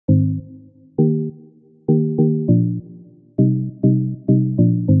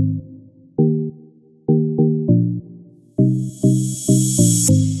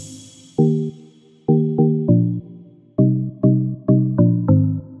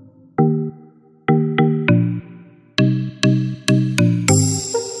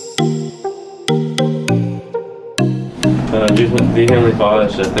Dear Heavenly Father,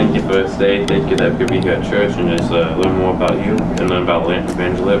 just thank you for this day. Thank you that we could be here at church and just learn more about you and learn about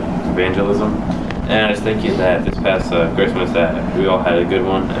evangelism. And I just thank you that this past Christmas that we all had a good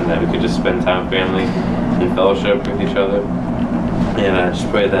one and that we could just spend time with family and fellowship with each other. And I just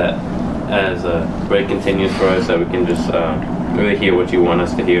pray that as break continues for us, that we can just really hear what you want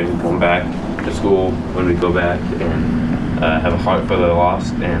us to hear and come back to school when we go back and have a heart for the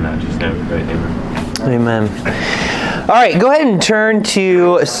lost. And just now we pray, amen. Amen. All right, go ahead and turn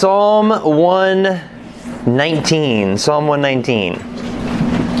to Psalm 119. Psalm 119.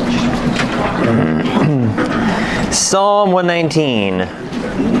 Psalm 119. Did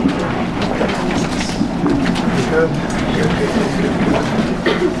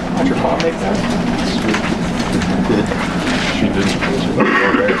your mom make that? She did.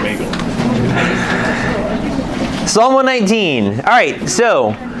 Psalm 119. All right,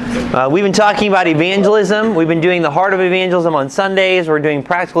 so we've been talking about evangelism. We've been doing the heart of evangelism on Sundays. We're doing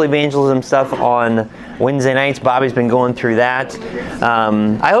practical evangelism stuff on Wednesday nights. Bobby's been going through that.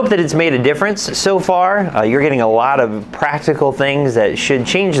 I hope that it's made a difference so far. You're getting a lot of practical things that should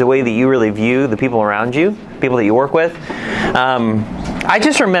change the way that you really view the people around you, people that you work with. I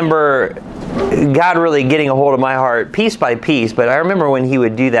just remember God really getting a hold of my heart piece by piece, but I remember when He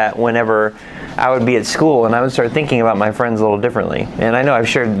would do that whenever I would be at school and I would start thinking about my friends a little differently. And I know I've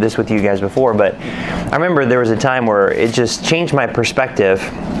shared this with you guys before, but I remember there was a time where it just changed my perspective.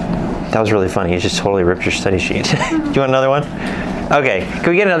 That was really funny. You just totally ripped your study sheet. Do you want another one? Okay. Can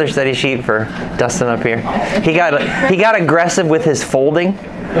we get another study sheet for Dustin up here? He got aggressive with his folding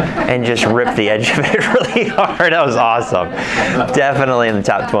and just ripped the edge of it really hard. That was awesome. Definitely in the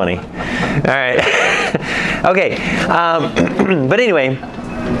top 20. All right. Okay. But anyway,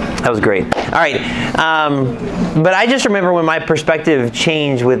 that was great. All right. But I just remember when my perspective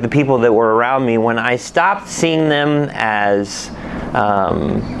changed with the people that were around me, when I stopped seeing them as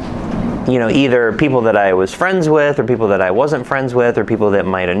either people that I was friends with or people that I wasn't friends with or people that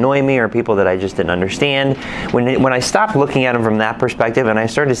might annoy me or people that I just didn't understand. When I stopped looking at them from that perspective and I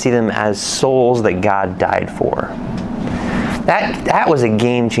started to see them as souls that God died for. That was a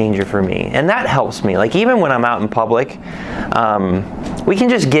game changer for me. And that helps me. Like even when I'm out in public, we can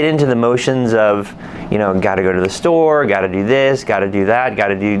just get into the motions of, got to go to the store, got to do this, got to do that, got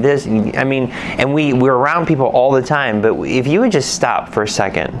to do this. I mean, and we're around people all the time. But if you would just stop for a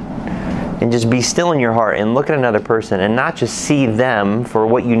second and just be still in your heart and look at another person and not just see them for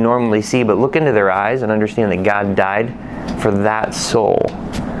what you normally see, but look into their eyes and understand that God died for that soul,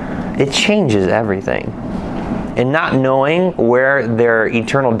 it changes everything. And not knowing where their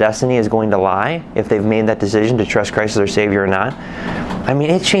eternal destiny is going to lie, if they've made that decision to trust Christ as their Savior or not, I mean,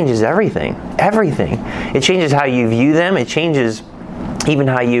 it changes everything. Everything. It changes how you view them. It changes even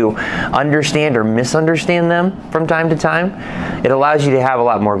how you understand or misunderstand them from time to time. It allows you to have a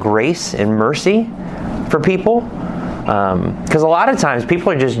lot more grace and mercy for people. Because a lot of times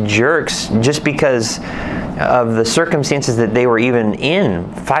people are just jerks just because of the circumstances that they were even in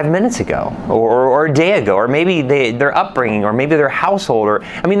 5 minutes ago or a day ago, or maybe their upbringing, or maybe their household,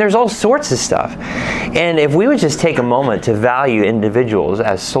 there's all sorts of stuff. And if we would just take a moment to value individuals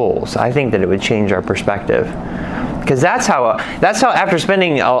as souls, I think that it would change our perspective. Because that's how after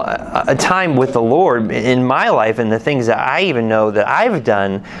spending a time with the Lord in my life and the things that I even know that I've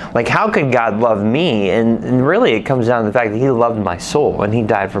done, like how could God love me? And really it comes down to the fact that He loved my soul and He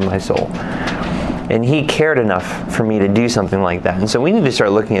died for my soul. And He cared enough for me to do something like that. And so we need to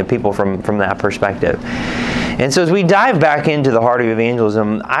start looking at people from that perspective. And so as we dive back into the heart of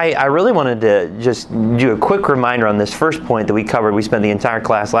evangelism, I really wanted to just do a quick reminder on this first point that we covered. We spent the entire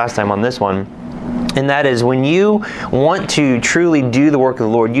class last time on this one. And that is, when you want to truly do the work of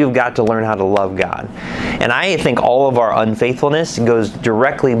the Lord, you've got to learn how to love God. And I think all of our unfaithfulness goes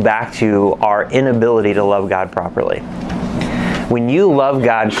directly back to our inability to love God properly. When you love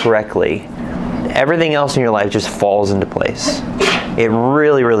God correctly, everything else in your life just falls into place. It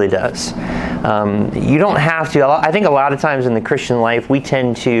really, really does. You don't have to. I think a lot of times in the Christian life, we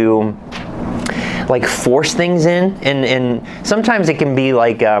tend to force things in. And sometimes it can be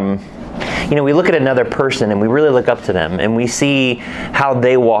like... we look at another person and we really look up to them and we see how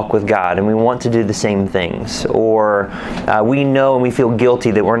they walk with God and we want to do the same things. Or we know and we feel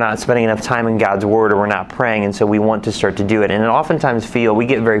guilty that we're not spending enough time in God's Word or we're not praying, and so we want to start to do it. And oftentimes we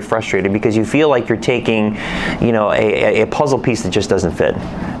get very frustrated because you feel like you're taking, a puzzle piece that just doesn't fit.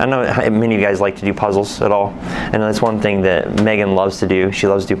 I know many of you guys like to do puzzles at all. I know that's one thing that Megan loves to do. She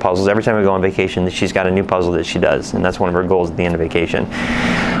loves to do puzzles. Every time we go on vacation, she's got a new puzzle that she does, and that's one of her goals at the end of vacation.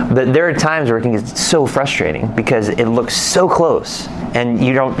 But there are times where it can get so frustrating because it looks so close, and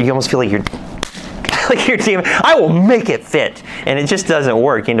you almost feel like you're like I will make it fit. And it just doesn't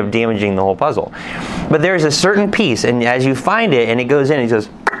work. You end up damaging the whole puzzle. But there's a certain piece, and as you find it, and it goes in, and it goes,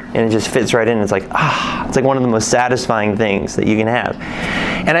 and it just fits right in. It's like, it's like one of the most satisfying things that you can have.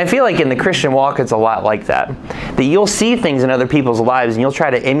 And I feel like in the Christian walk, it's a lot like that. That you'll see things in other people's lives and you'll try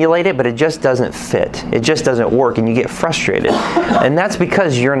to emulate it, but it just doesn't fit. It just doesn't work, and you get frustrated. And that's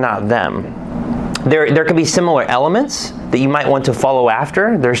because you're not them. There can be similar elements that you might want to follow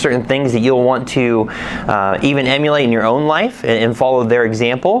after. There are certain things that you'll want to even emulate in your own life and follow their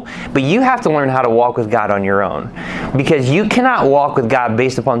example. But you have to learn how to walk with God on your own. Because you cannot walk with God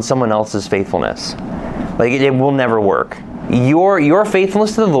based upon someone else's faithfulness. Like, it will never work. Your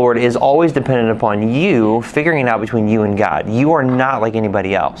faithfulness to the Lord is always dependent upon you figuring it out between you and God. You are not like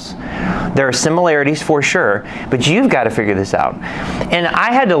anybody else. There are similarities for sure, but you've got to figure this out. And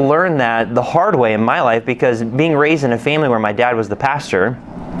I had to learn that the hard way in my life, because being raised in a family where my dad was the pastor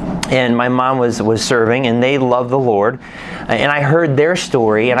and my mom was serving, and they loved the Lord, and I heard their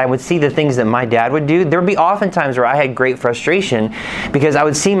story, and I would see the things that my dad would do. There would be often times where I had great frustration because I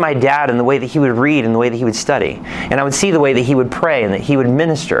would see my dad and the way that he would read and the way that he would study, and I would see the way that he would pray and that he would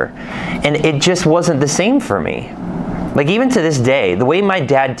minister, and it just wasn't the same for me. Like, even to this day, the way my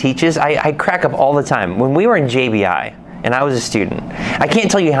dad teaches, I crack up all the time. When we were in JBI, and I was a student, I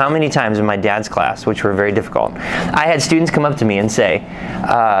can't tell you how many times in my dad's class, which were very difficult, I had students come up to me and say,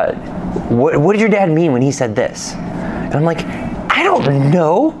 what did your dad mean when he said this? And I'm like, I don't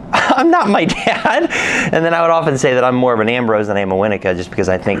know. I'm not my dad. And then I would often say that I'm more of an Ambrose than I am a Winnica, just because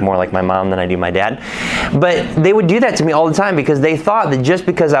I think more like my mom than I do my dad. But they would do that to me all the time because they thought that just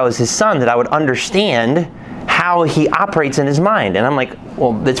because I was his son that I would understand how he operates in his mind. And I'm like,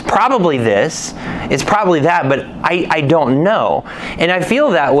 well, it's probably this, it's probably that, but I don't know. And I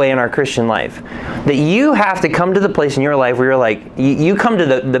feel that way in our Christian life. That you have to come to the place in your life where you're like, you come to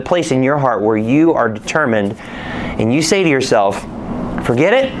the place in your heart where you are determined, and you say to yourself,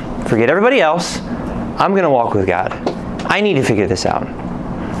 forget it, forget everybody else, I'm going to walk with God. I need to figure this out.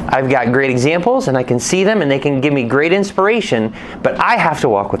 I've got great examples, and I can see them, and they can give me great inspiration, but I have to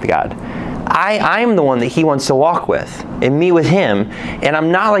walk with God. I'm the one that he wants to walk with and meet with him, and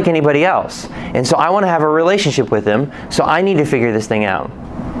I'm not like anybody else. And so I want to have a relationship with him, so I need to figure this thing out.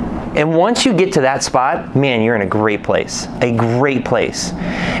 And once you get to that spot, man, you're in a great place. A great place.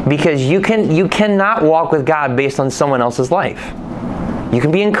 Because you cannot walk with God based on someone else's life. You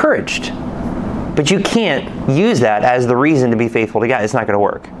can be encouraged, but you can't use that as the reason to be faithful to God. It's not going to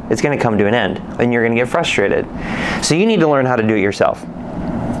work. It's going to come to an end, and you're going to get frustrated. So you need to learn how to do it yourself.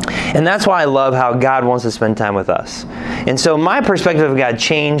 And that's why I love how God wants to spend time with us. And so my perspective of God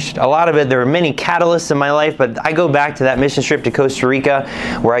changed. A lot of it, there were many catalysts in my life, but I go back to that mission trip to Costa Rica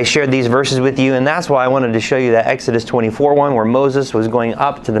where I shared these verses with you, and that's why I wanted to show you that Exodus 24 one where Moses was going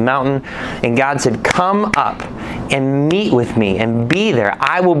up to the mountain, and God said, come up and meet with me and be there.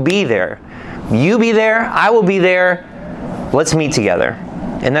 I will be there. You be there. I will be there. Let's meet together.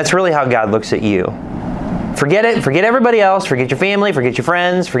 And that's really how God looks at you. Forget it. Forget everybody else. Forget your family. Forget your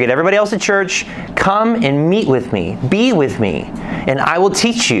friends. Forget everybody else at church. Come and meet with me. Be with me. And I will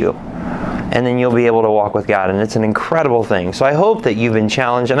teach you. And then you'll be able to walk with God. And it's an incredible thing. So I hope that you've been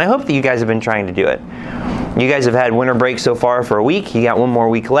challenged. And I hope that you guys have been trying to do it. You guys have had winter break so far for a week. You got one more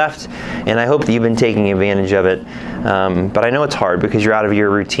week left. And I hope that you've been taking advantage of it. But I know it's hard because you're out of your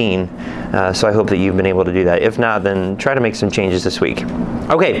routine. So I hope that you've been able to do that. If not, then try to make some changes this week.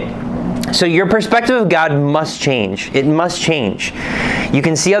 Okay. So your perspective of God must change. It must change. You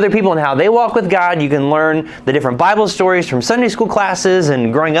can see other people and how they walk with God. You can learn the different Bible stories from Sunday school classes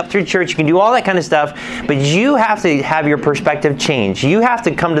and growing up through church. You can do all that kind of stuff. But you have to have your perspective change. You have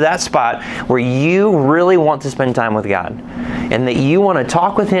to come to that spot where you really want to spend time with God. And that you want to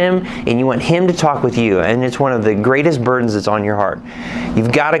talk with Him and you want Him to talk with you. And it's one of the greatest burdens that's on your heart.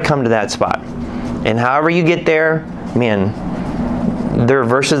 You've got to come to that spot. And however you get there, man, there are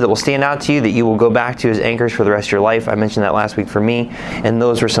verses that will stand out to you that you will go back to as anchors for the rest of your life. I mentioned that last week for me, and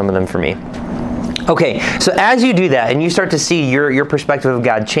those were some of them for me. Okay, so as you do that and you start to see your perspective of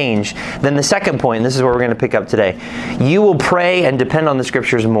God change, then the second point, and this is where we're going to pick up today, you will pray and depend on the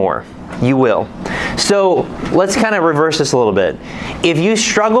Scriptures more. You will. So let's kind of reverse this a little bit. If you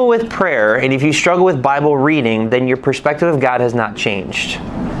struggle with prayer and if you struggle with Bible reading, then your perspective of God has not changed.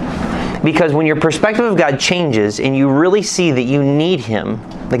 Because when your perspective of God changes and you really see that you need Him,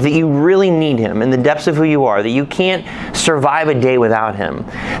 like that you really need Him in the depths of who you are, that you can't survive a day without Him,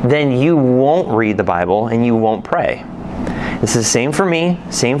 then you won't read the Bible and you won't pray. This is the same for me,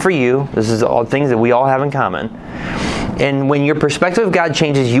 same for you. This is all things that we all have in common. And when your perspective of God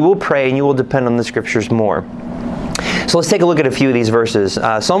changes, you will pray and you will depend on the Scriptures more. So let's take a look at a few of these verses.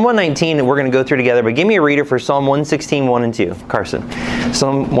 Psalm 119, we're going to go through together, but give me a reader for Psalm 116, 1 and 2. Carson.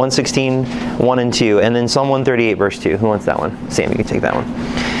 Psalm 116, 1 and 2. And then Psalm 138, verse 2. Who wants that one? Sam, you can take that one.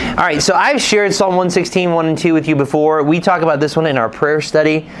 All right, so I've shared Psalm 116, 1 and 2 with you before. We talk about this one in our prayer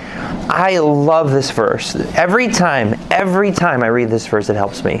study. I love this verse. Every time I read this verse, it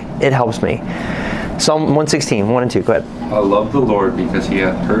helps me. It helps me. Psalm 116, 1 and 2. Go ahead. I love the Lord because he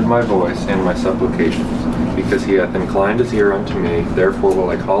hath heard my voice and my supplications, because he hath inclined his ear unto me. Therefore will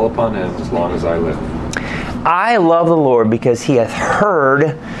I call upon him as long as I live. I love the Lord because he hath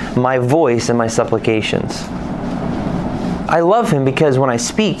heard my voice and my supplications. I love him because when I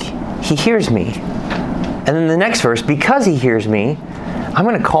speak, he hears me. And then the next verse, because he hears me, I'm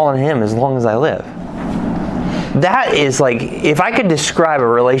going to call on him as long as I live. That is like, if I could describe a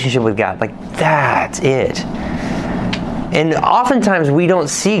relationship with God, like that's it. And oftentimes we don't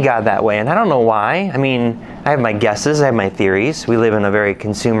see God that way, and I don't know why. I mean, I have my guesses, I have my theories. We live in a very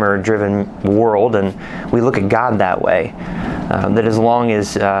consumer-driven world, and we look at God that way. That as long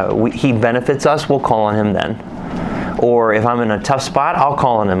as he benefits us, we'll call on him then. Or if I'm in a tough spot, I'll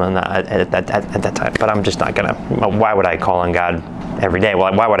call on him at that time. But I'm just not going to. Why would I call on God every day?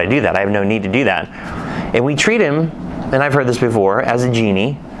 Well, why would I do that? I have no need to do that. And we treat him, and I've heard this before, as a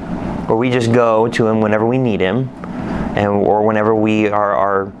genie, where we just go to him whenever we need him, or whenever we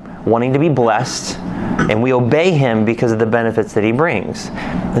are wanting to be blessed, and we obey him because of the benefits that he brings.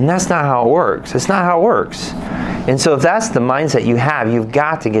 And that's not how it works. It's not how it works. And so if that's the mindset you have, you've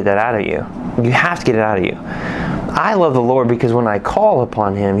got to get that out of you. You have to get it out of you. I love the Lord because when I call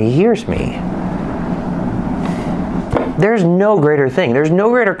upon him, he hears me. There's no greater thing. There's no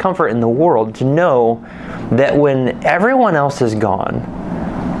greater comfort in the world to know that when everyone else is gone,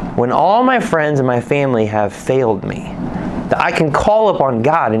 when all my friends and my family have failed me, that I can call upon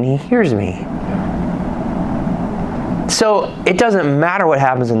God and he hears me. So it doesn't matter what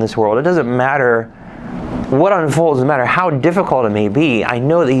happens in this world. It doesn't matter what unfolds, no matter how difficult it may be. I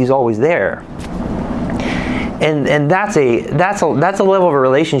know that he's always there. And that's a level of a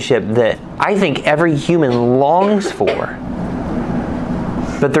relationship that I think every human longs for,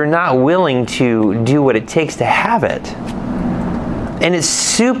 but they're not willing to do what it takes to have it. And it's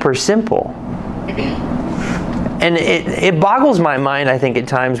super simple. And it boggles my mind, I think, at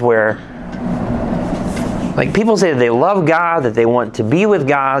times where like people say that they love God, that they want to be with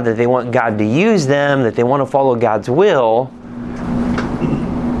God, that they want God to use them, that they want to follow God's will.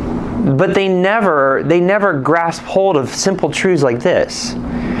 But they never grasp hold of simple truths like this.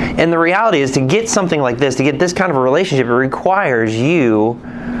 And the reality is, to get something like this, to get this kind of a relationship, it requires you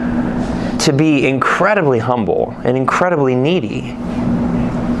to be incredibly humble and incredibly needy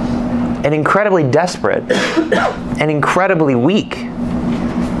and incredibly desperate and incredibly weak.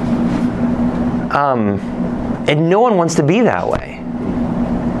 And no one wants to be that way.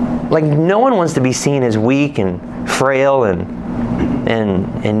 Like, no one wants to be seen as weak and frail and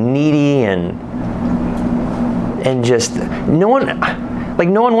needy and just no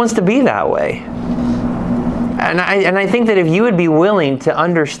one wants to be that way. And I think that if you would be willing to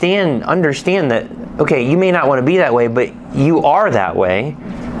understand that, okay, you may not want to be that way, but you are that way.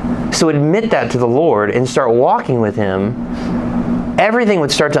 So admit that to the Lord and start walking with him. Everything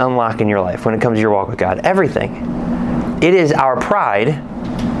would start to unlock in your life when it comes to your walk with God. Everything. It is our pride.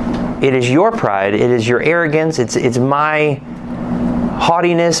 It is your pride. It is your arrogance. It's my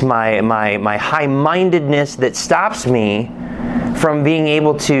haughtiness, my high-mindedness that stops me from being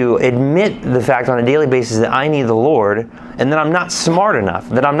able to admit the fact on a daily basis that I need the Lord, and that I'm not smart enough,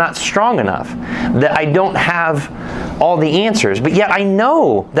 that I'm not strong enough, that I don't have all the answers. But yet I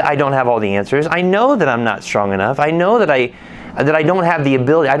know that I don't have all the answers. I know that I'm not strong enough. I know that I don't have the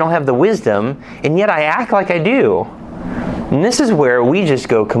ability, I don't have the wisdom, and yet I act like I do. And this is where we just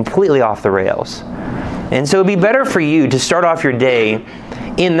go completely off the rails. And so it'd be better for you to start off your day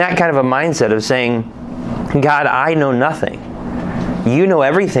in that kind of a mindset of saying, God, I know nothing. You know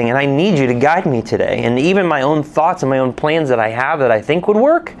everything, and I need you to guide me today. And even my own thoughts and my own plans that I have that I think would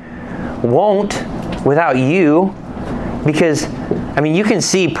work won't without you. Because, I mean, you can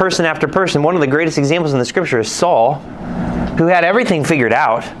see person after person. One of the greatest examples in the scripture is Saul, who had everything figured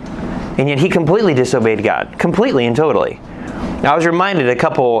out, and yet he completely disobeyed God. Completely and totally. Now, I was reminded it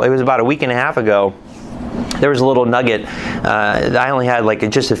was about a week and a half ago, there was a little nugget. I only had like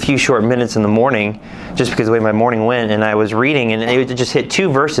just a few short minutes in the morning, just because of the way my morning went, and I was reading, and it just hit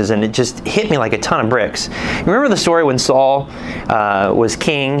 2 verses, and it just hit me like a ton of bricks. Remember the story when Saul was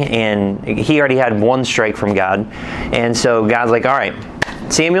king, and he already had 1 strike from God, and so God's like, all right,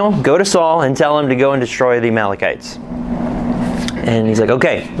 Samuel, go to Saul and tell him to go and destroy the Amalekites. And he's like,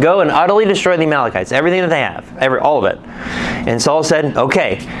 okay, go and utterly destroy the Amalekites, everything that they have, all of it. And Saul said,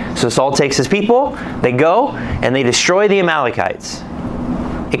 okay. So Saul takes his people, they go, and they destroy the Amalekites.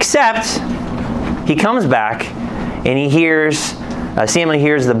 Except, he comes back, and he hears, Samuel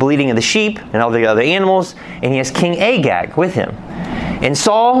hears the bleating of the sheep and all the other animals, and he has King Agag with him. And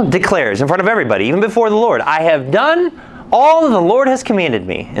Saul declares in front of everybody, even before the Lord, I have done all that the Lord has commanded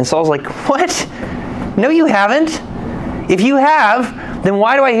me. And Saul's like, what? No, you haven't. If you have, then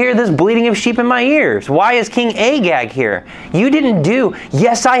why do I hear this bleating of sheep in my ears? Why is King Agag here? You didn't do.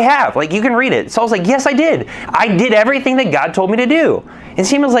 Yes, I have. Like, you can read it. Saul's like, yes, I did. I did everything that God told me to do. And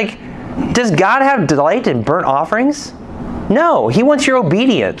Samuel's like, does God have delight in burnt offerings? No, he wants your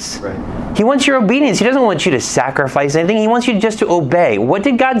obedience. Right. He wants your obedience. He doesn't want you to sacrifice anything. He wants you just to obey. What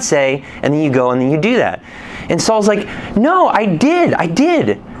did God say? And then you go and then you do that. And Saul's like, no, I did.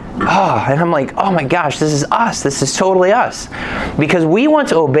 Oh, and I'm like, oh my gosh, this is us. This is totally us. Because we want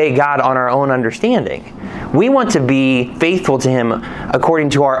to obey God on our own understanding. We want to be faithful to Him according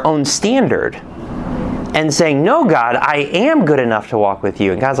to our own standard. And saying, no, God, I am good enough to walk with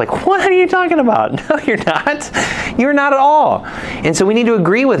you. And God's like, what are you talking about? No, you're not. You're not at all. And so we need to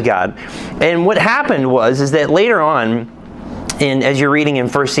agree with God. And what happened is that later on, and as you're reading in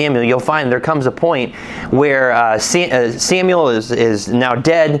 1 Samuel, you'll find there comes a point where Samuel is now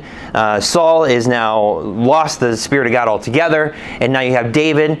dead. Saul is now lost the Spirit of God altogether. And now you have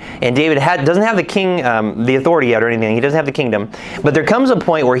David. And David doesn't have the king, the authority yet or anything. He doesn't have the kingdom. But there comes a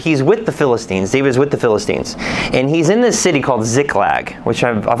point where he's with the Philistines. David's with the Philistines. And he's in this city called Ziklag, which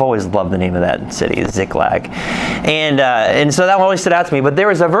I've always loved the name of that city, Ziklag. And so that one always stood out to me. But there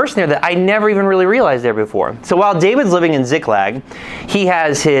was a verse there that I never even really realized there before. So while David's living in Ziklag, he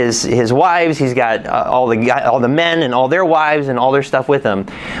has his wives, he's got all the men and all their wives and all their stuff with him.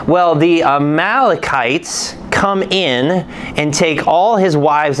 Well, the Amalekites come in and take all his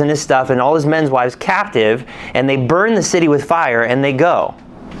wives and his stuff and all his men's wives captive, and they burn the city with fire, and they go.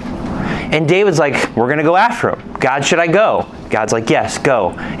 And David's like, we're going to go after him. God, should I go? God's like, yes,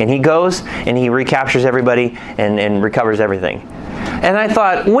 go. And he goes, and he recaptures everybody and recovers everything. And I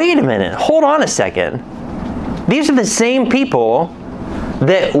thought, wait a minute, hold on a second. These are the same people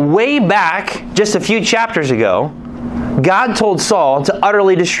that way back, just a few chapters ago, God told Saul to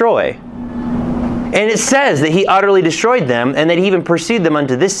utterly destroy. And it says that he utterly destroyed them, and that he even pursued them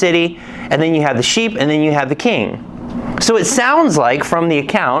unto this city, and then you have the sheep, and then you have the king. So it sounds like, from the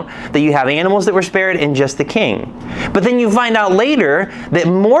account, that you have animals that were spared and just the king. But then you find out later that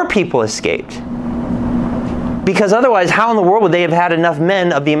more people escaped. Because otherwise, how in the world would they have had enough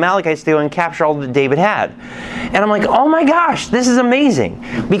men of the Amalekites to go and capture all that David had? And I'm like, oh my gosh, this is amazing.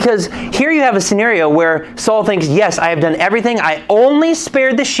 Because here you have a scenario where Saul thinks, yes, I have done everything. I only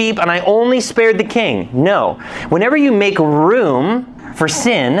spared the sheep and I only spared the king. No. Whenever you make room for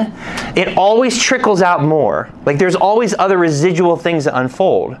sin, it always trickles out more. Like there's always other residual things that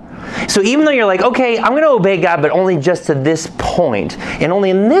unfold. So even though you're like, okay, I'm going to obey God, but only just to this point, and only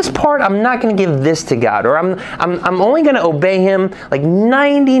in this part, I'm not going to give this to God, or I'm only going to obey Him like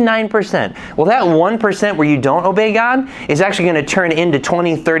 99%. Well, that 1% where you don't obey God is actually going to turn into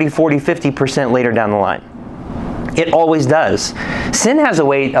 20, 30, 40, 50% later down the line. It always does. Sin has a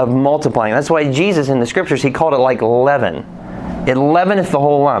way of multiplying. That's why Jesus in the Scriptures, He called it like leaven. It leaveneth the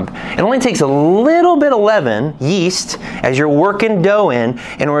whole lump. It only takes a little bit of leaven, yeast, as you're working dough in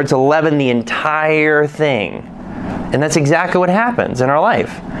order to leaven the entire thing. And that's exactly what happens in our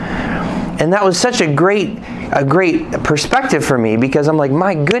life. And that was such a great perspective for me, because I'm like,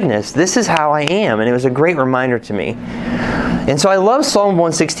 my goodness, this is how I am. And it was a great reminder to me. And so I love Psalm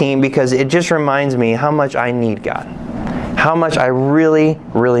 116 because it just reminds me how much I need God. How much I really,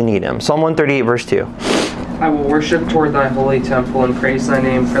 really need Him. Psalm 138, verse 2. I will worship toward thy holy temple and praise thy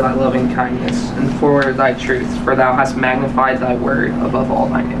name for thy loving kindness and for thy truth, for thou hast magnified thy word above all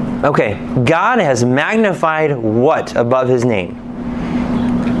thy name. Okay, God has magnified what above His name?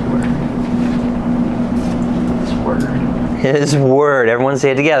 His word. His word. Everyone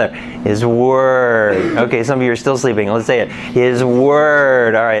say it together. His word. Okay, some of you are still sleeping. Let's say it. His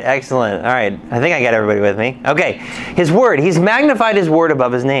word. All right, excellent. All right, I think I got everybody with me. Okay, His word. He's magnified His word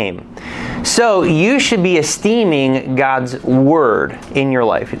above His name. So you should be esteeming God's word in your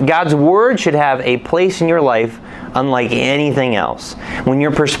life. God's word should have a place in your life unlike anything else. When your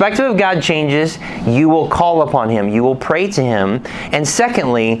perspective of God changes, you will call upon Him. You will pray to Him. And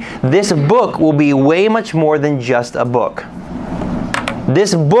secondly, this book will be way much more than just a book.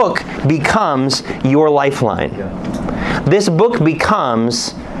 This book becomes your lifeline. This book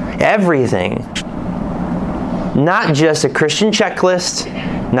becomes everything. Not just a Christian checklist,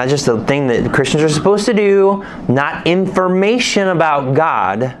 not just a thing that Christians are supposed to do, not information about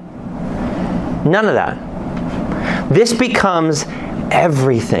God. None of that. This becomes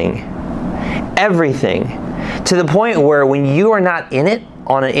everything. Everything. To the point where when you are not in it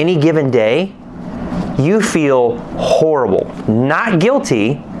on any given day, you feel horrible. Not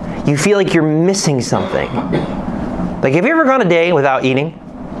guilty. You feel like you're missing something. Like, have you ever gone a day without eating?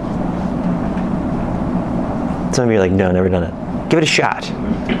 Some of you are like, no, never done it. Give it a shot.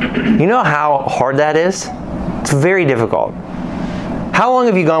 You know how hard that is? It's very difficult. How long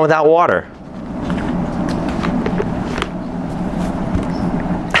have you gone without water?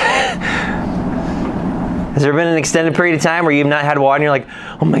 Has there been an extended period of time where you've not had water and you're like,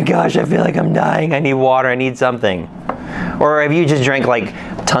 oh my gosh, I feel like I'm dying. I need water. I need something. Or have you just drank like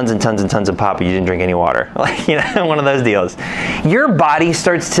tons and tons and tons of pop and you didn't drink any water? Like, one of those deals. Your body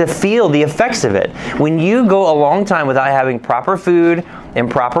starts to feel the effects of it. When you go a long time without having proper food and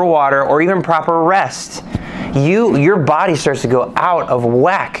proper water or even proper rest, your body starts to go out of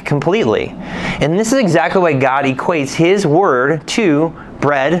whack completely. And this is exactly why God equates His word to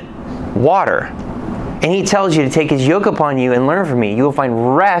bread, water. And He tells you to take His yoke upon you and learn from me. You will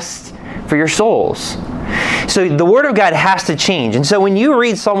find rest for your souls. So the Word of God has to change. And so when you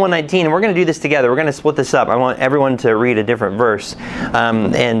read Psalm 119, and we're going to do this together, we're going to split this up. I want everyone to read a different verse,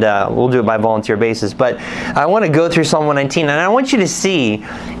 and we'll do it by volunteer basis. But I want to go through Psalm 119, and I want you to see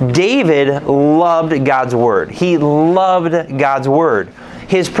David loved God's Word. He loved God's Word.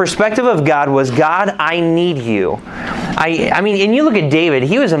 His perspective of God was, God, I need you. I mean, and you look at David,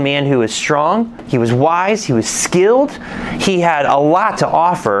 he was a man who was strong, he was wise, he was skilled, he had a lot to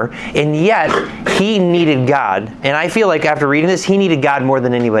offer, and yet he needed God. And I feel like after reading this, he needed God more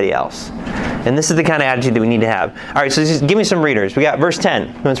than anybody else. And this is the kind of attitude that we need to have. All right, so just give me some readers. We got verse 10.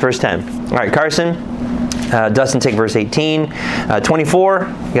 Who wants verse 10? All right, Carson. Dustin, take verse 18. 24,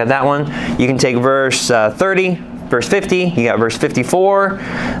 you got that one. You can take verse 30. Verse 50, you got verse 54,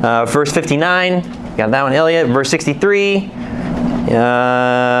 verse 59, you got that one, Elliot. Verse 63,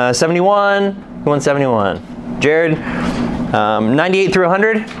 71, who wants 71? Jared. 98 through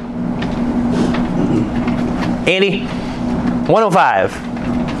 100? Andy. 105.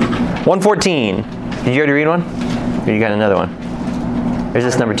 114. Did you already read one? Or you got another one? Or is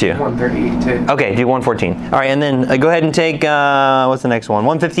this number 2? 138 too. Okay, do 114. All right, and then go ahead and take, what's the next one?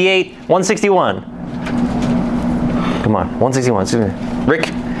 158, 161. Come on, 161. Rick.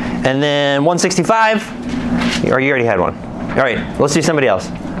 And then 165. Or you already had one. All right, let's do somebody else.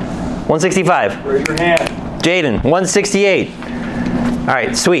 165. Raise your hand. Jaden, 168. All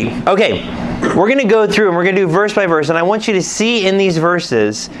right, sweet. Okay, we're going to go through and we're going to do verse by verse. And I want you to see in these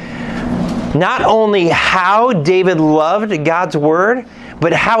verses not only how David loved God's word,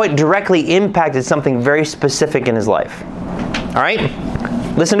 but how it directly impacted something very specific in his life. All right?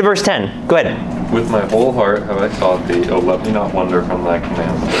 Listen to verse 10. Go ahead. With my whole heart have I sought thee, O let me not wander from thy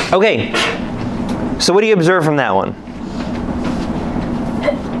commandments. Okay, so what do you observe from that one?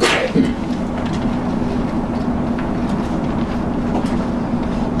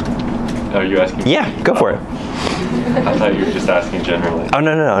 Are you asking? Yeah, go for it. I thought you were just asking generally. Oh,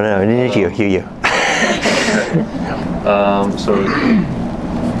 no. You. So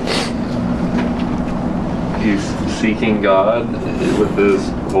he's seeking God with his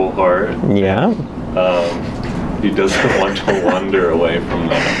whole heart. Yeah. He doesn't want to wander away from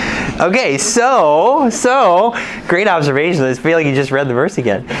that. Okay, so great observation. I feel like you just read the verse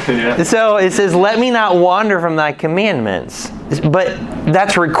again. Yeah. So it says, let me not wander from thy commandments. But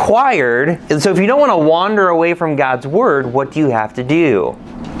that's required. So if you don't want to wander away from God's word, what do you have to do?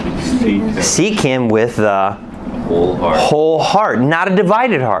 Seek him. Seek him with the Whole heart, not a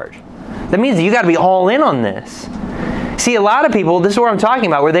divided heart. That means that you got to be all in on this. See, a lot of people, this is what I'm talking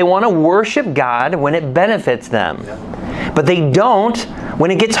about, where they want to worship God when it benefits them. Yeah. But they don't when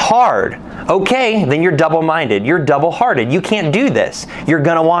it gets hard. Okay, then you're double-minded. You're double-hearted. You can't do this. You're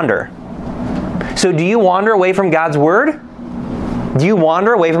going to wander. So do you wander away from God's word? Do you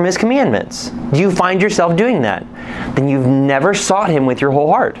wander away from His commandments? Do you find yourself doing that? Then you've never sought Him with your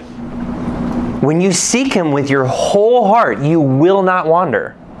whole heart. When you seek Him with your whole heart, you will not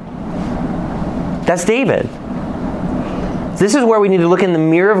wander. That's David. This is where we need to look in the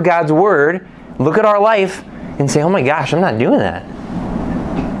mirror of God's word, look at our life, and say, oh my gosh, I'm not doing that.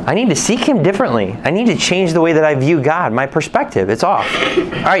 I need to seek Him differently. I need to change the way that I view God. My perspective, it's off.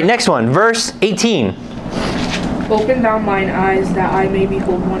 All right, next one, verse 18. Open thou mine eyes, that I may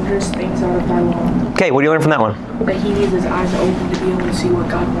behold wondrous things out of thy law. Okay, what do you learn from that one? That he needs his eyes open to be able to see what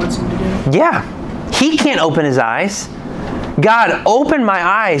God wants him to do. Yeah. He can't open his eyes. God, open my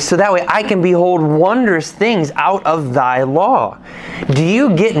eyes so that way I can behold wondrous things out of thy law. Do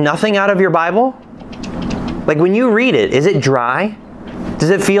you get nothing out of your Bible? Like when you read it, is it dry? Does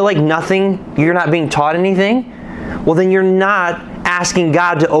it feel like nothing, you're not being taught anything? Well, then you're not asking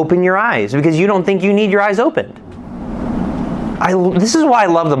God to open your eyes because you don't think you need your eyes opened. This is why I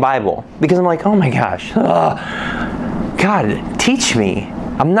love the Bible, because I'm like, oh my gosh, God, teach me.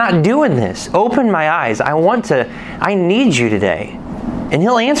 I'm not doing this. Open my eyes. I need you today. And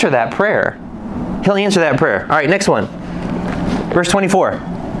He'll answer that prayer. He'll answer that prayer. All right, next one. Verse 24.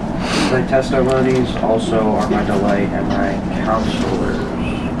 Thy testimonies also are my delight and my counselors.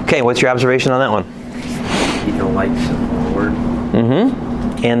 Okay, what's your observation on that one? He delights in the Lord.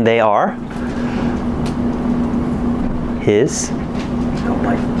 Mm-hmm. And they are His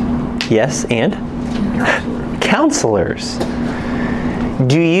Delight. Yes, and Counselors. counselors.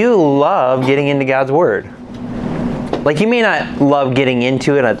 Do you love getting into God's Word? Like you may not love getting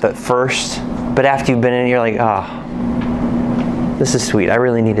into it at the first, but after you've been in it, you're like, this is sweet. I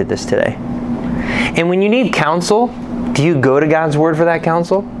really needed this today. And when you need counsel, do you go to God's Word for that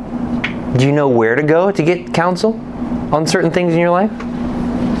counsel? Do you know where to go to get counsel on certain things in your life?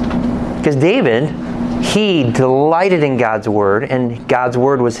 Because David, he delighted in God's Word, and God's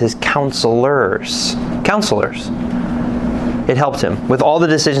Word was his counselors. It helped him with all the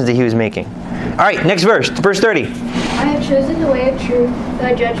decisions that he was making. All right, next verse, verse 30. I have chosen the way of truth.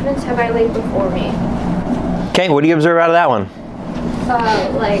 Thy judgments have I laid before me. Okay, what do you observe out of that one?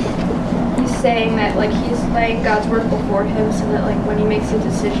 Like he's saying that like he's laying God's word before him, so that like when he makes a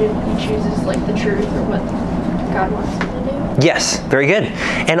decision, he chooses like the truth or what God wants him to do. Yes, very good.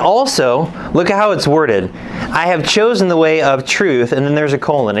 And also, look at how it's worded. I have chosen the way of truth, and then there's a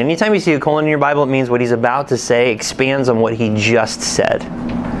colon. Anytime you see a colon in your Bible, it means what he's about to say expands on what he just said.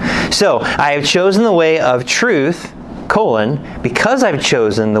 So, I have chosen the way of truth, colon, because I've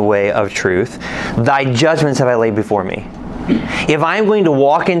chosen the way of truth, thy judgments have I laid before me. If I'm going to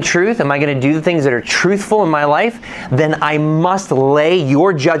walk in truth, am I going to do the things that are truthful in my life, then I must lay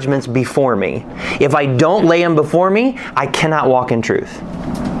your judgments before me. If I don't lay them before me, I cannot walk in truth.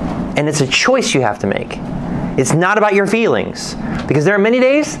 And it's a choice you have to make. It's not about your feelings. Because there are many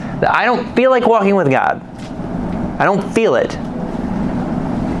days that I don't feel like walking with God. I don't feel it.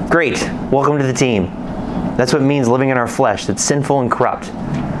 Great. Welcome to the team. That's what it means living in our flesh. That's sinful and corrupt.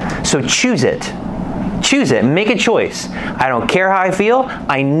 So choose it. Choose it. Make a choice. I don't care how I feel.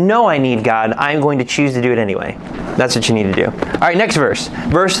 I know I need God. I'm going to choose to do it anyway. That's what you need to do. All right, next verse.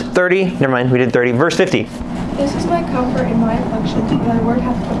 Verse 30. Never mind, we did 30. Verse 50. This is my comfort in my affliction, thy word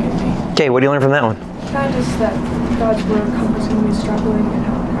hath quickened me. Okay, what do you learn from that one? Kind of just that God's word comforts when we're struggling and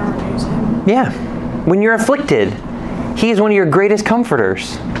how it renews him. Yeah. When you're afflicted, He is one of your greatest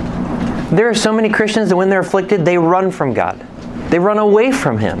comforters. There are so many Christians that when they're afflicted, they run from God. They run away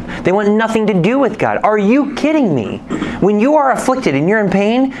from Him. They want nothing to do with God. Are you kidding me? When you are afflicted and you're in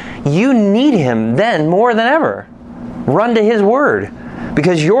pain, you need Him then more than ever. Run to His Word.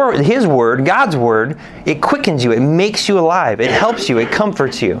 Because His Word, God's Word, it quickens you. It makes you alive. It helps you. It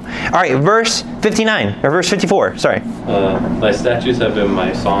comforts you. All right, verse 59, or verse 54, sorry. Thy statutes have been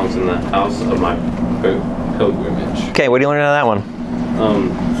my songs in the house of my pilgrimage. Okay, what do you learn out of that one?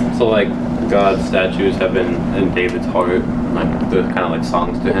 So like God's statues have been in David's heart, like they're kind of like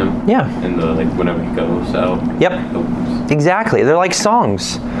songs to him. Yeah. And like whenever he goes out. Yep. Exactly. They're like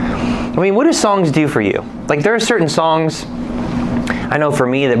songs. I mean, what do songs do for you? Like there are certain songs, I know for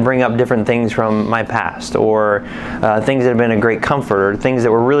me, that bring up different things from my past, or things that have been a great comfort, or things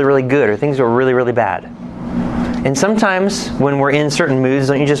that were really, really good, or things that were really, really bad. And sometimes when we're in certain moods,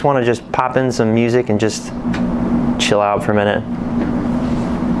 don't you just want to just pop in some music and just chill out for a minute?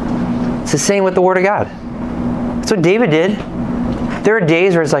 It's the same with the Word of God. That's what David did. There are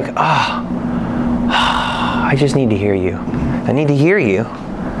days where it's like, I just need to hear you. I need to hear you.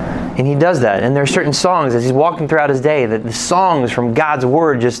 And he does that. And there are certain songs as he's walking throughout his day that the songs from God's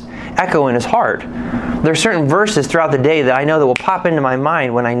Word just echo in his heart. There are certain verses throughout the day that I know that will pop into my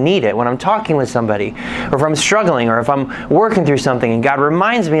mind when I need it, when I'm talking with somebody, or if I'm struggling, or if I'm working through something, and God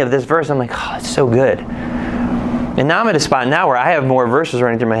reminds me of this verse, I'm like, it's so good. And now I'm at a spot now where I have more verses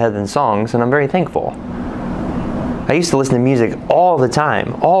running through my head than songs, and I'm very thankful. I used to listen to music all the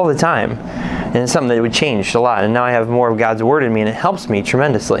time. And it's something that would change a lot. And now I have more of God's Word in me, and it helps me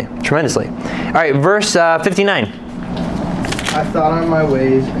tremendously. All right, verse 59. I thought on my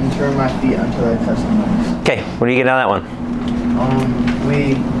ways and turned my feet unto thy testimonies. Okay, what do you get out of that one?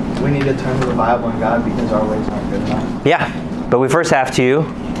 We need to turn to the Bible and God because our ways aren't good enough. Yeah, but we first have to,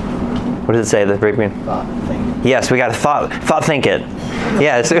 what does it say at the very beginning? Thought, think. Yes, we got to thought think it.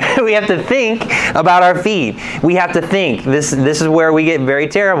 Yeah, so we have to think about our feet. We have to think. This is where we get very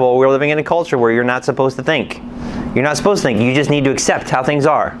terrible. We're living in a culture where you're not supposed to think. You're not supposed to think. You just need to accept how things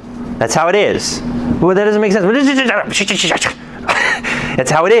are. That's how it is. Well, that doesn't make sense.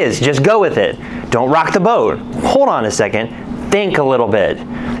 That's how it is. Just go with it. Don't rock the boat. Hold on a second. Think a little bit.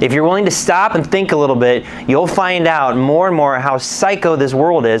 If you're willing to stop and think a little bit, you'll find out more and more how psycho this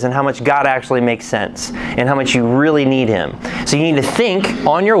world is and how much God actually makes sense and how much you really need Him. So you need to think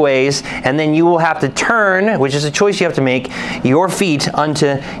on your ways, and then you will have to turn, which is a choice you have to make, your feet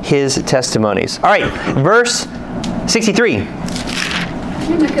unto His testimonies. All right, verse 63.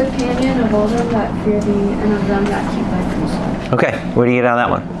 I'm the companion of all them that fear thee, and of them that keep thy precepts. Okay, what do you get out of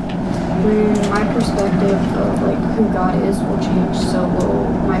that one? When my perspective of who God is will change, so will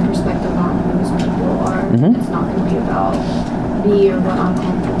my perspective on who His people are. Mm-hmm. It's not going to be about me or what I'm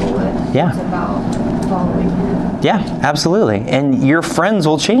comfortable with. Yeah. It's about following Him. Yeah, absolutely. And your friends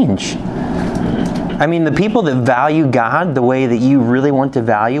will change. I mean, the people that value God the way that you really want to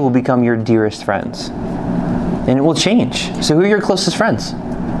value will become your dearest friends. And it will change. So who are your closest friends?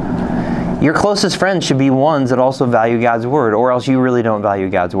 Your closest friends should be ones that also value God's Word, or else you really don't value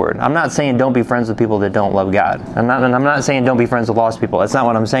God's Word. I'm not saying don't be friends with people that don't love God. I'm not saying don't be friends with lost people. That's not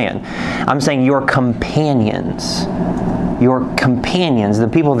what I'm saying. I'm saying your companions, the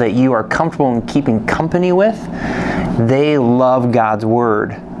people that you are comfortable in keeping company with, they love God's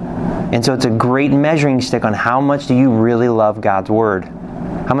Word. And so it's a great measuring stick on how much do you really love God's Word.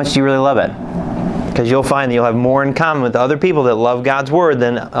 How much do you really love it? Because you'll find that you'll have more in common with other people that love God's Word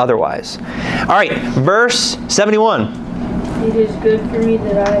than otherwise. All right, verse 71. It is good for me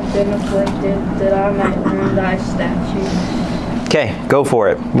that I have been afflicted, that I might learn thy statutes. Okay, go for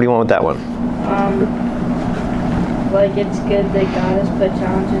it. What do you want with that one? It's good that God has put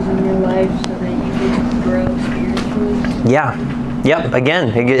challenges in your life so that you can grow spiritually. Yeah. Yep,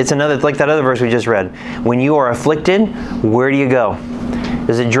 again, it's another, like that other verse we just read. When you are afflicted, where do you go?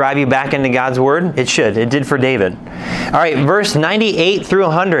 Does it drive you back into God's Word? It should. It did for David. All right, verse 98 through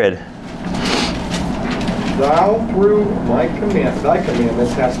 100. Thou through thy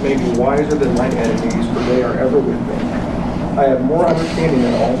commandments hast made me wiser than mine enemies, for they are ever with me. I have more understanding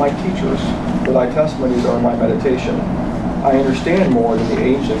than all my teachers, for thy testimonies are my meditation. I understand more than the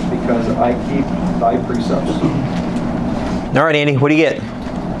ancients, because I keep thy precepts. All right, Andy, what do you get?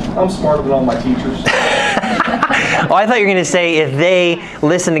 I'm smarter than all my teachers. Oh, I thought you were going to say if they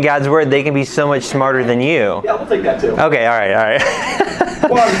listen to God's Word, they can be so much smarter than you. Yeah, we'll take that too. Okay, all right.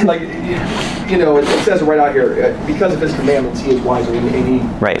 Well, it says it right out here, because of His commandments, He is wiser, and He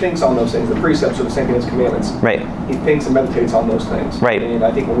thinks on those things. The precepts are the same thing as commandments. Right. He thinks and meditates on those things. Right. And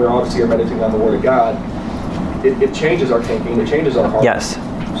I think when we're obviously meditating on the Word of God, it changes our thinking, it changes our heart. Yes.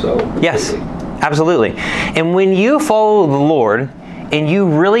 So. Yes, absolutely. And when you follow the Lord, and you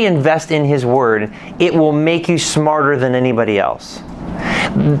really invest in His Word, it will make you smarter than anybody else.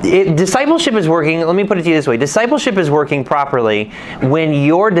 Discipleship is working, let me put it to you this way. Discipleship is working properly when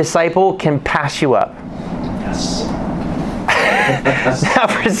your disciple can pass you up. Yes. Now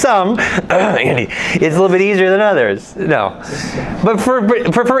for some, Andy, it's a little bit easier than others. No. But for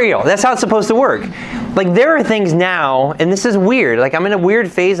real, that's how it's supposed to work. Like, there are things now, and this is weird, like I'm in a weird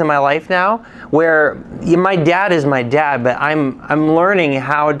phase in my life now where my dad is my dad, but I'm learning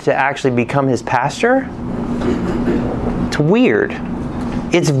how to actually become his pastor. It's weird.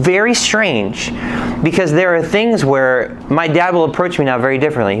 It's very strange because there are things where my dad will approach me now very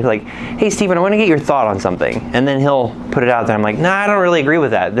differently. He's like, hey, Stephen, I want to get your thought on something. And then he'll put it out there. I'm like, nah, I don't really agree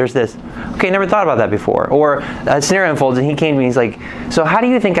with that. There's this, okay, never thought about that before. Or a scenario unfolds and he came to me and he's like, so how do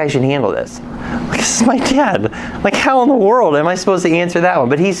you think I should handle this? Like, this is my dad. Like, how in the world am I supposed to answer that one?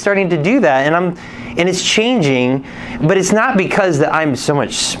 But he's starting to do that and it's changing, but it's not because that I'm so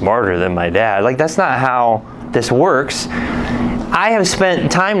much smarter than my dad. Like, that's not how this works. I have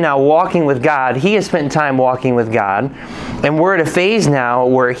spent time now walking with God. He has spent time walking with God. And we're at a phase now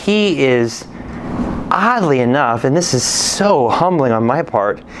where he is, oddly enough, and this is so humbling on my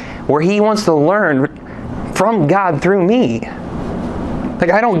part, where he wants to learn from God through me.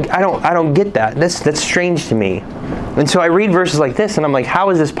 Like, I don't get that. That's strange to me. And so I read verses like this and I'm like, how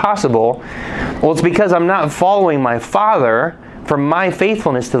is this possible? Well, it's because I'm not following my Father for my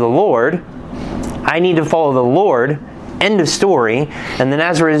faithfulness to the Lord. I need to follow the Lord. End of story. And then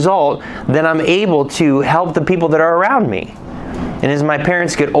as a result, then I'm able to help the people that are around me. And as my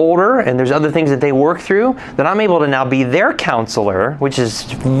parents get older and there's other things that they work through, then I'm able to now be their counselor, which is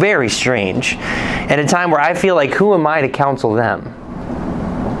very strange, at a time where I feel like, who am I to counsel them?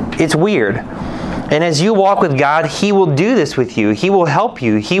 It's weird. And as you walk with God, He will do this with you. He will help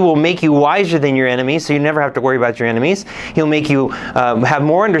you. He will make you wiser than your enemies, so you never have to worry about your enemies. He'll make you have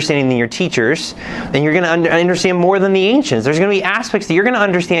more understanding than your teachers, and you're going to understand more than the ancients. There's going to be aspects that you're going to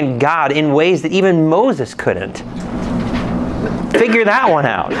understand God in ways that even Moses couldn't. Figure that one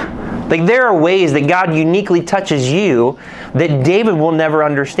out. Like, there are ways that God uniquely touches you that David will never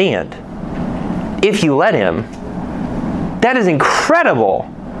understand if you let Him. That is incredible.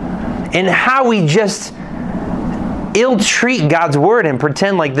 And how we just ill-treat God's Word and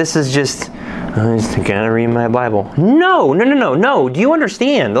pretend like this is just, I just gotta read my Bible. No. Do you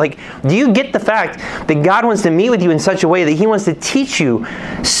understand? Like, do you get the fact that God wants to meet with you in such a way that He wants to teach you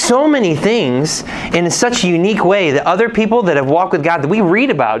so many things in such a unique way that other people that have walked with God that we read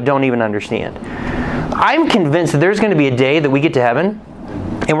about don't even understand? I'm convinced that there's going to be a day that we get to heaven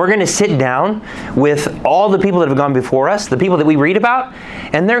and we're going to sit down with all the people that have gone before us, the people that we read about,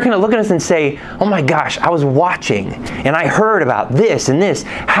 and they're going to look at us and say, oh my gosh, I was watching and I heard about this and this.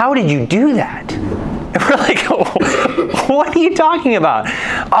 How did you do that? And we're like, oh, what are you talking about?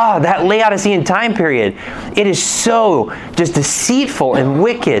 Oh, that Laodicean time period. It is so just deceitful and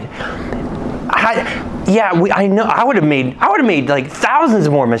wicked. I know I would have made like thousands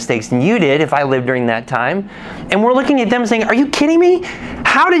more mistakes than you did if I lived during that time. And we're looking at them saying, are you kidding me?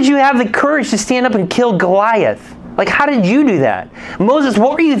 How did you have the courage to stand up and kill Goliath? Like, how did you do that? Moses,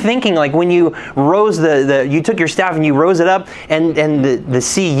 what were you thinking like when you rose you took your staff and you rose it up and the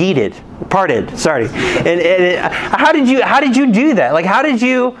sea parted, sorry. And how did you do that? Like, how did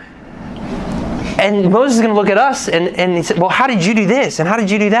you? And Moses is going to look at us and he said, well, how did you do this? And how did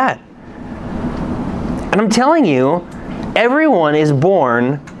you do that? And I'm telling you, everyone is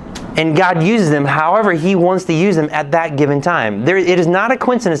born and God uses them however He wants to use them at that given time. It is not a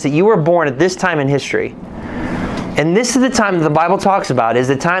coincidence that you were born at this time in history. And this is the time that the Bible talks about, is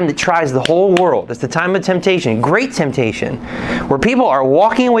the time that tries the whole world. It's the time of temptation, great temptation, where people are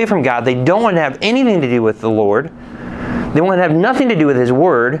walking away from God. They don't want to have anything to do with the Lord. They want to have nothing to do with His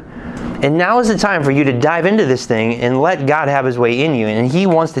Word. And now is the time for you to dive into this thing and let God have His way in you. And He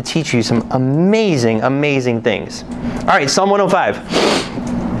wants to teach you some amazing, amazing things. All right, Psalm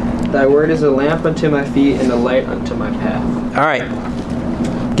 105. Thy word is a lamp unto my feet and a light unto my path. All right.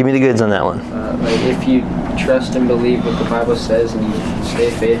 Give me the goods on that one. Like, if you trust and believe what the Bible says and you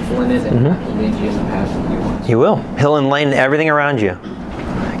stay faithful in it, then He'll lead you in the path that you want. He will. He'll enlighten everything around you.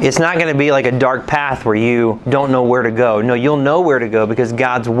 It's not going to be like a dark path where you don't know where to go. No, you'll know where to go because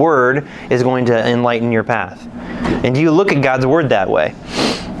God's Word is going to enlighten your path. And do you look at God's Word that way?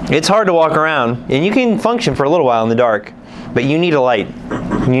 It's hard to walk around, and you can function for a little while in the dark, but you need a light.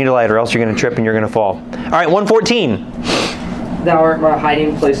 You need a light, or else you're going to trip and you're going to fall. All right, 114. Thou art my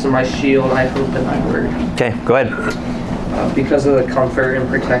hiding place and my shield. I hope in Thy word. Okay, go ahead. Because of the comfort and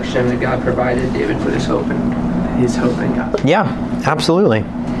protection that God provided, David put his hope in God. Yeah, absolutely.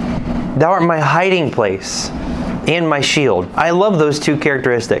 Thou art my hiding place and my shield. I love those two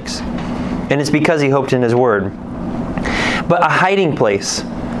characteristics. And it's because he hoped in His Word. But a hiding place.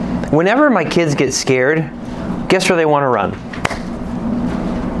 Whenever my kids get scared, guess where they want to run?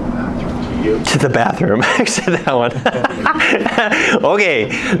 To the bathroom. I said that one. Okay,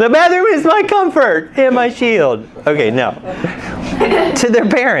 the bathroom is my comfort and my shield. Okay, no. To their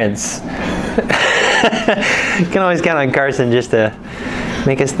parents. You can always count on Carson just to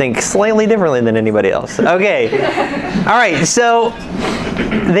make us think slightly differently than anybody else. Okay. All right, so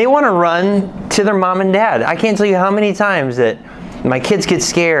they want to run to their mom and dad. I can't tell you how many times that my kids get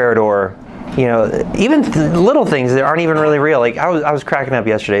scared, or even little things that aren't even really real. Like I was cracking up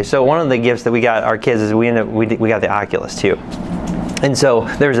yesterday. So one of the gifts that we got our kids is we got the Oculus too. And so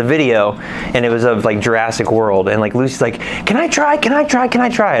there was a video, and it was of like Jurassic World, and like Lucy's like, can I try? And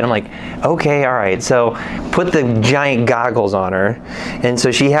I'm like, okay, all right. So put the giant goggles on her, and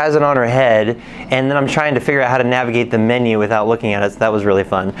so she has it on her head, and then I'm trying to figure out how to navigate the menu without looking at it. So that was really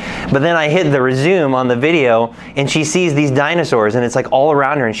fun. But then I hit the resume on the video, and she sees these dinosaurs, and it's like all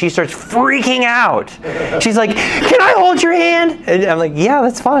around her, and she starts freaking out. She's like, can I hold your hand? And I'm like, yeah,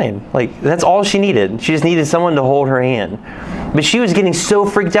 that's fine. Like, that's all she needed. She just needed someone to hold her hand. But she was getting so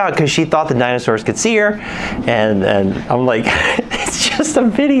freaked out because she thought the dinosaurs could see her, and I'm like, it's just a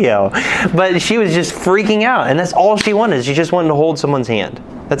video. But she was just freaking out, and that's all she wanted. She just wanted to hold someone's hand.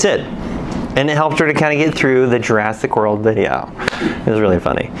 That's it. And it helped her to kind of get through the Jurassic World video. It was really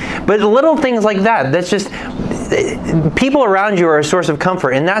funny. But little things like that, that's just, people around you are a source of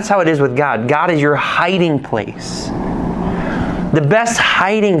comfort, and that's how it is with God. God is your hiding place. The best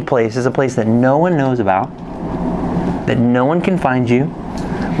hiding place is a place that no one knows about, that no one can find you,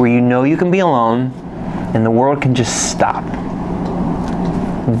 where you know you can be alone, and the world can just stop.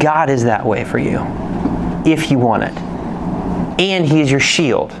 God is that way for you, if you want it. And He is your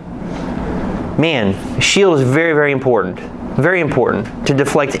shield. Man, a shield is very, very important. Very important to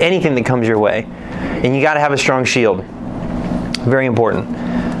deflect anything that comes your way. And you got to have a strong shield. Very important.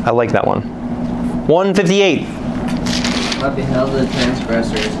 I like that one. 158. I beheld the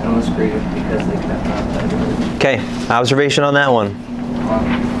transgressors and was grieved because they kept not thy word. Okay, observation on that one.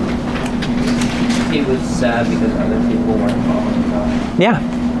 He was sad because other people weren't following God.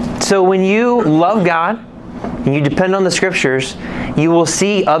 Yeah. So when you love God and you depend on the Scriptures, you will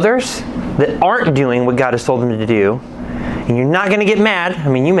see others that aren't doing what God has told them to do, and you're not going to get mad. I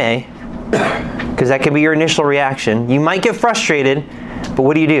mean, you may, because that can be your initial reaction. You might get frustrated, but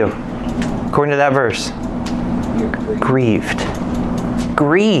what do? According to that verse, grieved.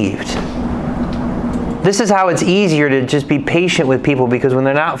 Grieved. This is how it's easier to just be patient with people, because when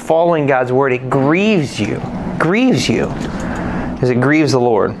they're not following God's word, it grieves you. Grieves you. Because it grieves the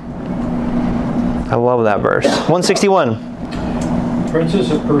Lord. I love that verse. 161. Princes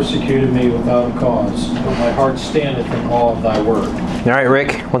have persecuted me without a cause, but my heart standeth in awe of thy word. All right,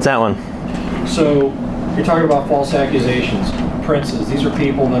 Rick, what's that one? So, you're talking about false accusations. Princes, these are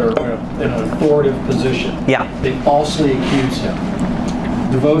people that are in an authoritative position. Yeah. They falsely accuse him.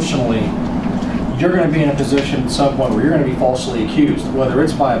 Devotionally, you're going to be in a position at some point where you're going to be falsely accused. Whether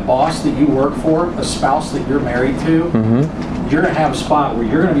it's by a boss that you work for, a spouse that you're married to, you're going to have a spot where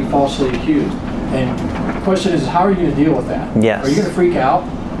you're going to be falsely accused. And the question is, how are you going to deal with that? Yes. Are you going to freak out?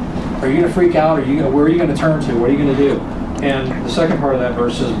 Are you going to freak out? Where are you going to turn to? What are you going to do? And the second part of that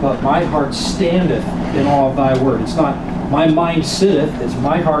verse says, but my heart standeth in awe of thy word. It's not my mind sitteth, it's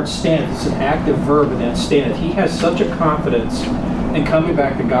my heart standeth. It's an active verb, and then standeth. He has such a confidence in coming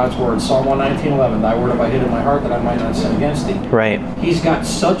back to God's word. Psalm 119:11, thy word have I hid in my heart that I might not sin against thee. Right. He's got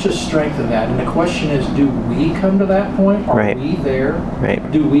such a strength in that. And the question is, do we come to that point? Are we there? Right.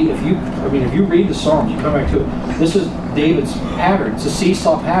 Do we, if you read the Psalms, you come back to it. This is David's pattern. It's a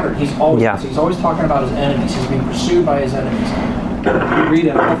seesaw pattern. He's always talking about his enemies. He's being pursued by his enemies. You read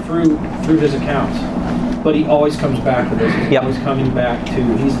it all through his accounts. But he always comes back to this. He's always coming back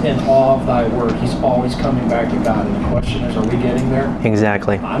to, he's in awe of thy word. He's always coming back to God. And the question is, are we getting there?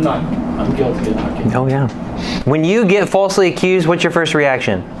 Exactly. I'm guilty of not getting there. Oh, yeah. When you get falsely accused, what's your first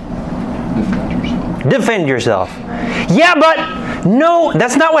reaction? Defend yourself. Yeah, but no,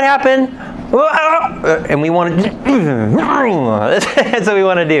 that's not what happened. And we want to, that's what we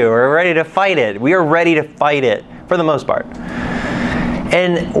want to do. We're ready to fight it. We are ready to fight it, for the most part.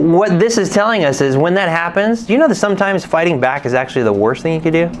 And what this is telling us is when that happens, do you know that sometimes fighting back is actually the worst thing you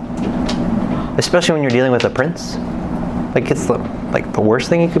could do? Especially when you're dealing with a prince. Like it's the worst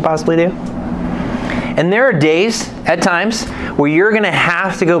thing you could possibly do. And there are days, at times, where you're going to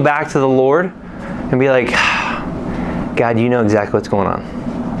have to go back to the Lord and be like, God, you know exactly what's going on.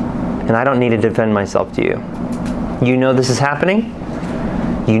 And I don't need to defend myself to you. You know this is happening.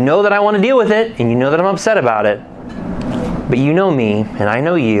 You know that I want to deal with it, and you know that I'm upset about it. But you know me, and I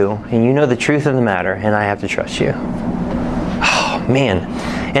know you, and you know the truth of the matter, and I have to trust you. Oh, man.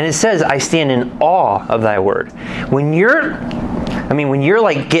 And it says, I stand in awe of thy word. When you're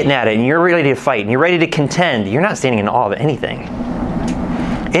like getting at it, and you're ready to fight, and you're ready to contend, you're not standing in awe of anything.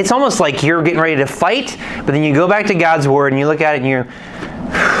 It's almost like you're getting ready to fight, but then you go back to God's word, and you look at it,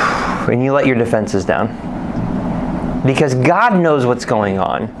 and you let your defenses down. Because God knows what's going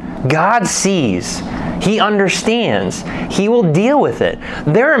on. God sees. He understands. He will deal with it.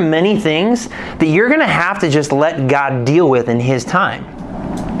 There are many things that you're going to have to just let God deal with in His time.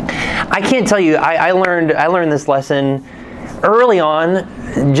 I can't tell you, I learned this lesson early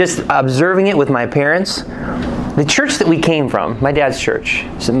on, just observing it with my parents. The church that we came from, my dad's church,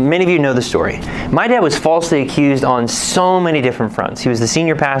 so many of you know the story. My dad was falsely accused on so many different fronts. He was the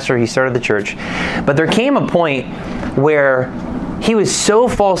senior pastor, he started the church. But there came a point where he was so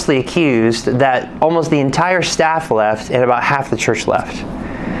falsely accused that almost the entire staff left and about half the church left.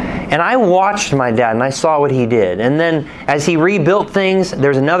 And I watched my dad and I saw what he did. And then as he rebuilt things,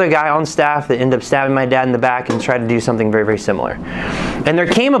 there's another guy on staff that ended up stabbing my dad in the back and tried to do something very, very similar. And there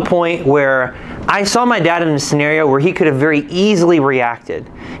came a point where I saw my dad in a scenario where he could have very easily reacted.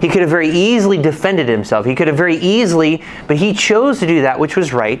 He could have very easily defended himself. He could have very easily, but he chose to do that, which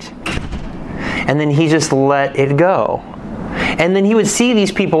was right. And then he just let it go. And then he would see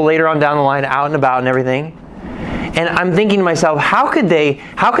these people later on down the line out and about and everything. And I'm thinking to myself, how could they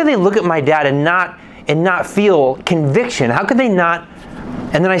look at my dad and not feel conviction? How could they not?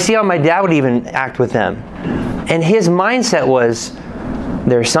 And then I see how my dad would even act with them. And his mindset was,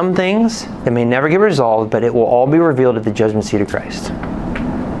 there are some things that may never get resolved, but it will all be revealed at the judgment seat of Christ.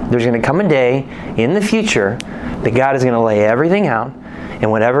 There's going to come a day in the future that God is going to lay everything out, And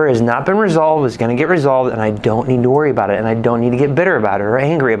whatever has not been resolved is going to get resolved, and I don't need to worry about it, and I don't need to get bitter about it, or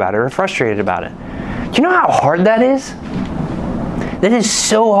angry about it, or frustrated about it. Do you know how hard that is? That is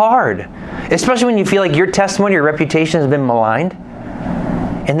so hard. Especially when you feel like your testimony, your reputation has been maligned,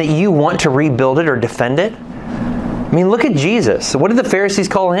 and that you want to rebuild it or defend it. I mean, look at Jesus. What did the Pharisees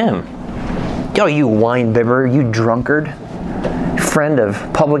call him? Oh, you wine bibber, you drunkard, friend of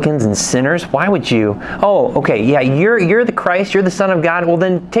publicans and sinners. Why would you? Oh, okay, yeah, you're the Christ, you're the Son of God. Well,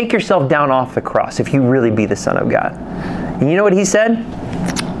 then take yourself down off the cross if you really be the Son of God. And you know what he said?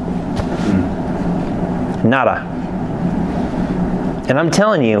 Nada. And I'm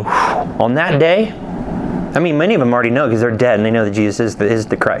telling you, on that day, I mean, many of them already know because they're dead and they know that Jesus is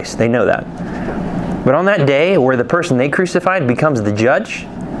the Christ. They know that. But on that day where the person they crucified becomes the judge,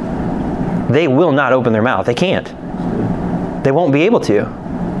 they will not open their mouth. They can't. They won't be able to.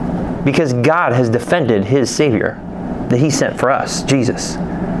 Because God has defended his Savior that he sent for us, Jesus.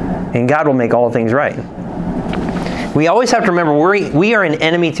 And God will make all things right. We always have to remember we are in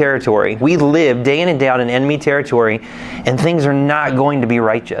enemy territory. We live day in and day out in enemy territory, and things are not going to be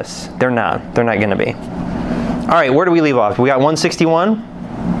righteous. They're not. They're not going to be. All right, where do we leave off? We got 161.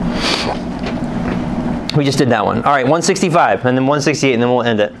 We just did that one. All right, 165, and then 168, and then we'll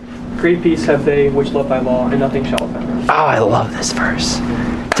end it. Great peace have they which love thy law, and nothing shall offend them. Oh, I love this verse.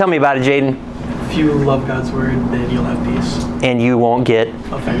 Tell me about it, Jaden. If you love God's word, then you'll have peace. And you won't get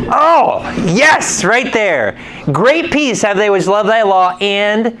offended. Oh, yes, right there. Great peace have they which love thy law,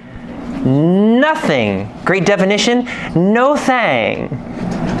 and nothing. Great definition. No thing.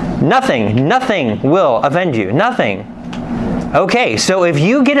 Nothing will offend you. Nothing. Okay, so if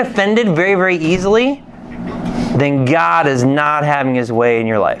you get offended very, very easily, then God is not having his way in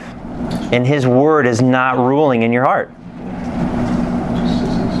your life. And his word is not ruling in your heart.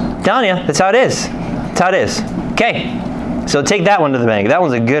 I'm telling you, that's how it is. That's how it is. Okay, so take that one to the bank. That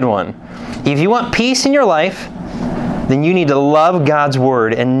one's a good one. If you want peace in your life, then you need to love God's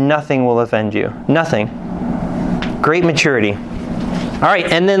word and nothing will offend you. Nothing. Great maturity. All right,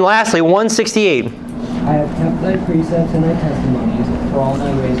 and then lastly, 168. I have kept thy precepts and thy testimonies, for all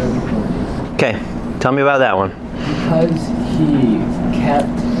thy ways are before me. Okay, tell me about that one. Because he kept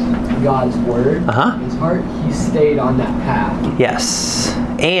God's word in his heart, he stayed on that path. Yes.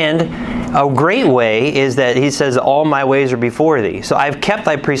 And a great way is that he says, all my ways are before thee. So I've kept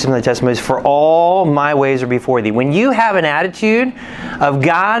thy precepts and thy testimonies, for all my ways are before thee. When you have an attitude of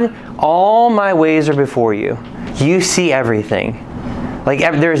God, all my ways are before you. You see everything. Like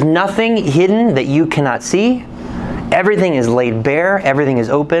there's nothing hidden that you cannot see. Everything is laid bare. Everything is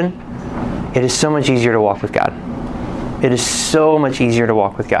open. It is so much easier to walk with God. It is so much easier to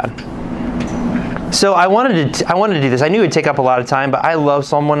walk with God. So I wanted to do this. I knew it would take up a lot of time, but I love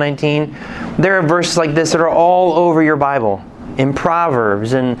Psalm 119. There are verses like this that are all over your Bible. In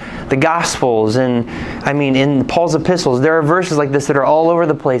Proverbs and the Gospels and, in Paul's epistles, there are verses like this that are all over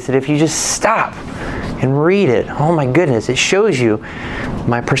the place that if you just stop and read it, oh my goodness, it shows you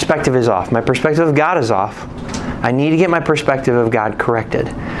my perspective is off. My perspective of God is off. I need to get my perspective of God corrected.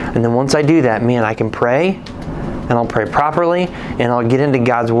 And then once I do that, I can pray, and I'll pray properly, and I'll get into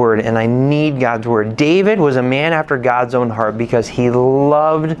God's word, and I need God's word. David was a man after God's own heart because he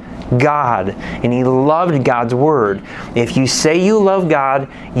loved God, and he loved God's word. If you say you love God,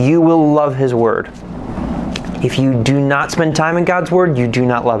 you will love his word. If you do not spend time in God's word, you do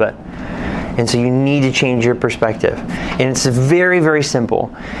not love it. And so you need to change your perspective. And it's very, very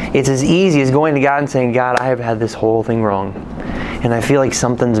simple. It's as easy as going to God and saying, God, I have had this whole thing wrong. And I feel like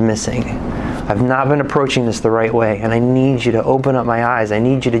something's missing. I've not been approaching this the right way. And I need you to open up my eyes. I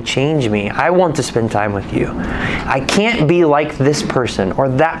need you to change me. I want to spend time with you. I can't be like this person or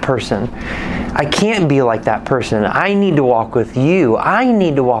that person. I can't be like that person. I need to walk with you. I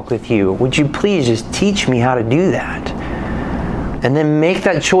need to walk with you. Would you please just teach me how to do that? And then make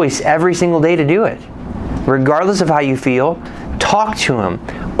that choice every single day to do it. Regardless of how you feel, talk to him.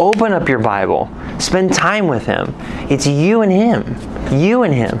 Open up your Bible. Spend time with him. It's you and him. You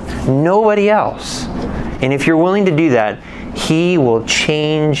and him. Nobody else. And if you're willing to do that, he will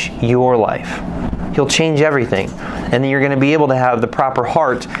change your life. He'll change everything. And then you're going to be able to have the proper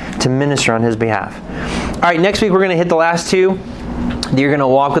heart to minister on his behalf. All right, next week we're going to hit the last two. You're going to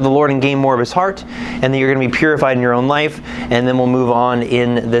walk with the Lord and gain more of his heart, and then you're going to be purified in your own life, and then we'll move on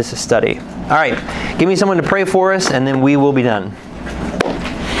in this study. All right, give me someone to pray for us, and then we will be done.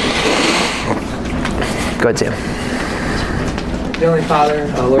 Go ahead, Sam. Heavenly Father,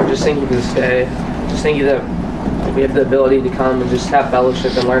 Lord, just thank you for this day. Just thank you that we have the ability to come and just have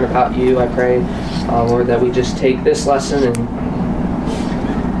fellowship and learn about you. I pray, Lord, that we just take this lesson and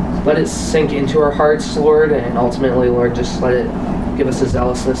let it sink into our hearts, Lord, and ultimately, Lord, just let it give us a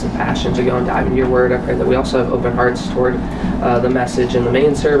zealousness and passion to go and dive into your word. I pray that we also have open hearts toward the message in the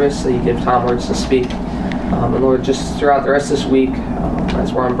main service, that you give Tom words to speak. And Lord, just throughout the rest of this week,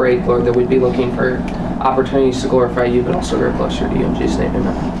 as we're on break, Lord, that we'd be looking for opportunities to glorify you, but also grow closer to you. In Jesus' name,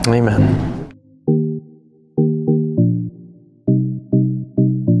 amen. Amen.